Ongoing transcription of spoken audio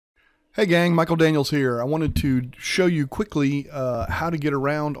Hey gang, Michael Daniels here. I wanted to show you quickly how to get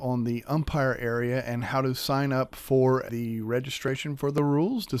around on the umpire area and how to sign up for the registration for the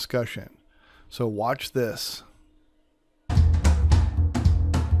rules discussion. So watch this.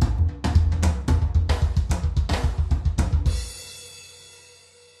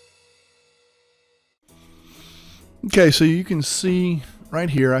 Okay, so you can see right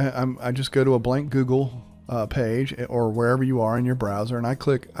here, I just go to a blank Google page or wherever you are in your browser, and I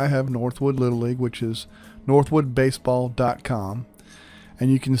have Northwood Little League, which is northwoodbaseball.com,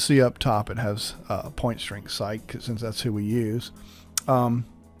 and you can see up top it has a point strength site since that's who we use. You're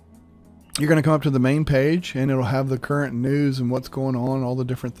going to come up to the main page and it'll have the current news and what's going on, all the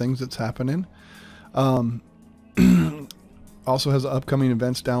different things that's happening. Also has upcoming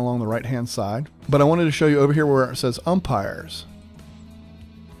events down along the right hand side, but I wanted to show you over here where it says umpires,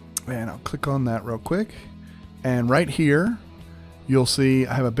 and I'll click on that real quick. And right here, you'll see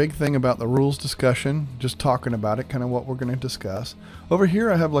I have a big thing about the rules discussion, just talking about it, kind of what we're going to discuss. Over here,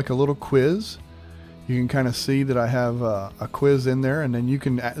 I have like a little quiz. You can kind of see that I have a quiz in there, and then you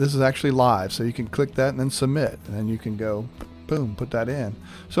can, this is actually live, so you can click that and then submit, and then you can go, boom, put that in.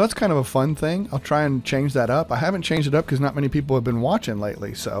 So that's kind of a fun thing. I'll try and change that up. I haven't changed it up because not many people have been watching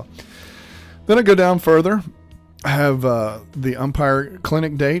lately. So then I go down further. I have the umpire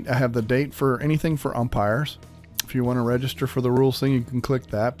clinic date. I have the date for anything for umpires. If you want to register for the rules thing, you can click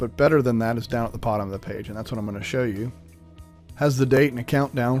that, but better than that is down at the bottom of the page, and that's what I'm going to show you. Has the date and a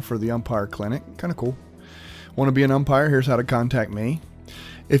countdown for the umpire clinic. Kind of cool. Want to be an umpire? Here's how to contact me.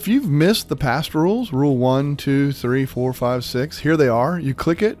 If you've missed the past rules, rule 1, 2, 3, 4, 5, 6, here they are. You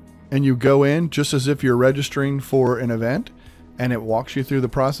click it and you go in just as if you're registering for an event, and it walks you through the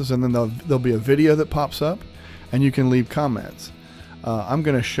process, and then there'll be a video that pops up and you can leave comments. I'm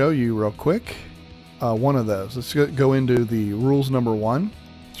going to show you real quick one of those. Let's go into the rules number 1.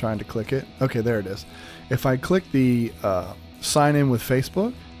 Trying to click it. Okay, there it is. If I click the sign in with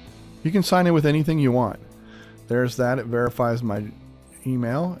Facebook, you can sign in with anything you want. There's that. It verifies my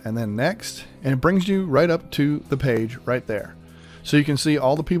email, and then next, and it brings you right up to the page right there. So you can see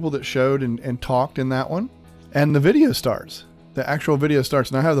all the people that showed and talked in that one, and the video starts. The actual video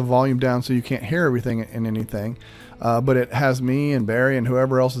starts. Now I have the volume down so you can't hear everything in anything, but it has me and Barry and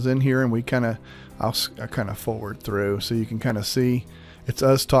whoever else is in here, and we kind of, I'll kind of forward through so you can kind of see it's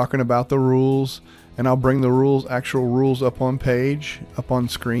us talking about the rules, and I'll bring the rules, actual rules up on page, up on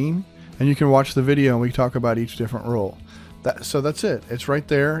screen, and you can watch the video and we talk about each different rule. So that's it. It's right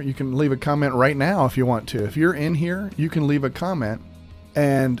there. You can leave a comment right now if you want to. If you're in here, you can leave a comment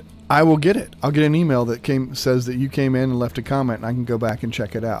and I will get it. I'll get an email that says that you came in and left a comment, and I can go back and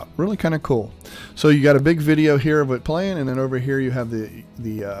check it out. Really kind of cool. So you got a big video here of it playing, and then over here you have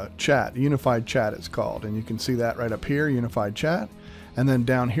the chat, unified chat it's called, and you can see that right up here, unified chat. And then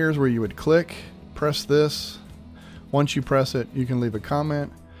down here is where you would click, press this. Once you press it, you can leave a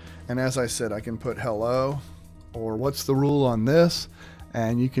comment, and as I said, I can put hello or what's the rule on this,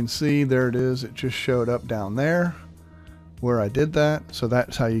 and you can see there it is. It just showed up down there where I did that. So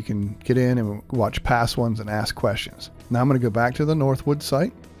that's how you can get in and watch past ones and ask questions. Now I'm going to go back to the Northwood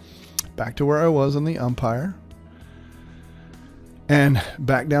site, back to where I was in the umpire, and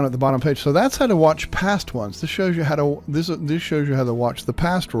back down at the bottom page. So that's how to watch past ones. This shows you how to this shows you how to watch the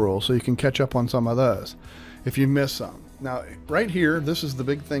past rules, so you can catch up on some of those if you miss some. Now right here, this is the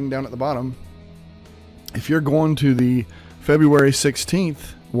big thing down at the bottom. If you're going to the February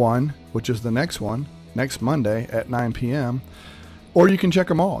 16th one, which is the next one, next Monday at 9 p.m., or you can check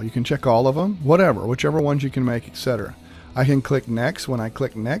them all. You can check all of them, whatever, whichever ones you can make, etc. I can click next. When I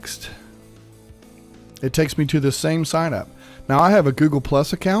click next, it takes me to the same sign up. Now I have a Google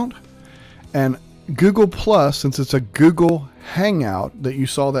Plus account, and Google Plus, since it's a Google Hangout that you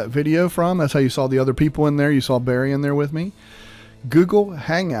saw that video from, that's how you saw the other people in there. You saw Barry in there with me. Google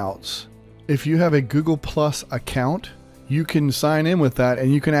Hangouts, if you have a Google Plus account, you can sign in with that,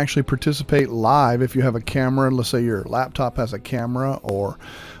 and you can actually participate live if you have a camera. Let's say your laptop has a camera, or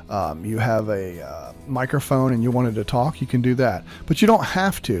you have a microphone and you wanted to talk, you can do that. But you don't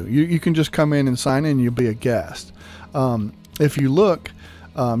have to. You can just come in and sign in and you'll be a guest. If you look,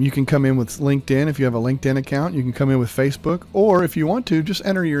 you can come in with LinkedIn. If you have a LinkedIn account, you can come in with Facebook, or if you want to, just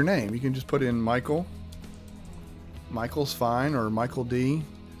enter your name. You can just put in Michael. Michael's fine, or Michael D,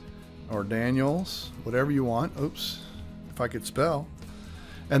 or Daniels, whatever you want. Oops. If I could spell,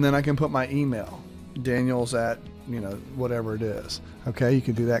 and then I can put my email, Daniels at, whatever it is. Okay, you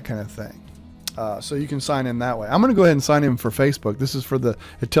can do that kind of thing. So you can sign in that way. I'm going to go ahead and sign in for Facebook. This is for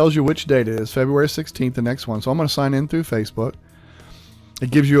it tells you which date it is, February 16th, the next one. So I'm going to sign in through Facebook.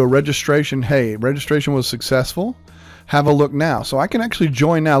 It gives you a registration. Hey, registration was successful. have a look now. So I can actually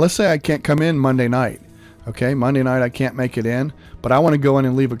join now. Let's say I can't come in Monday night. Okay, Monday night I can't make it in, but I want to go in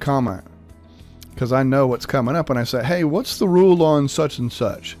and leave a comment because I know what's coming up, and I say, hey, what's the rule on such and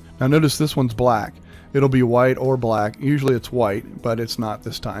such? Now notice this one's black. It'll be white or black. Usually it's white, but it's not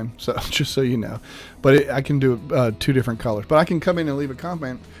this time, so just so you know. But I can do two different colors. But I can come in and leave a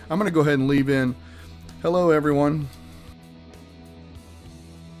comment. I'm going to go ahead and leave in, hello everyone.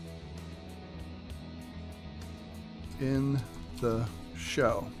 In the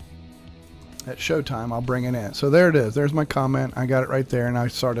show. At showtime, I'll bring it in. So there it is. There's my comment. I got it right there, and I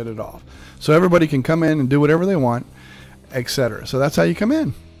started it off. So everybody can come in and do whatever they want, etc. So that's how you come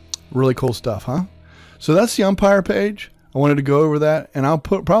in. Really cool stuff, huh? So that's the umpire page. I wanted to go over that, and I'll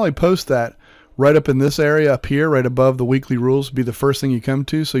probably post that right up in this area up here, right above the weekly rules. Be the first thing you come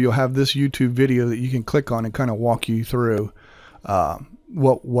to. So you'll have this YouTube video that you can click on and kind of walk you through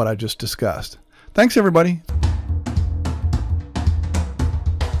what I just discussed. Thanks, everybody.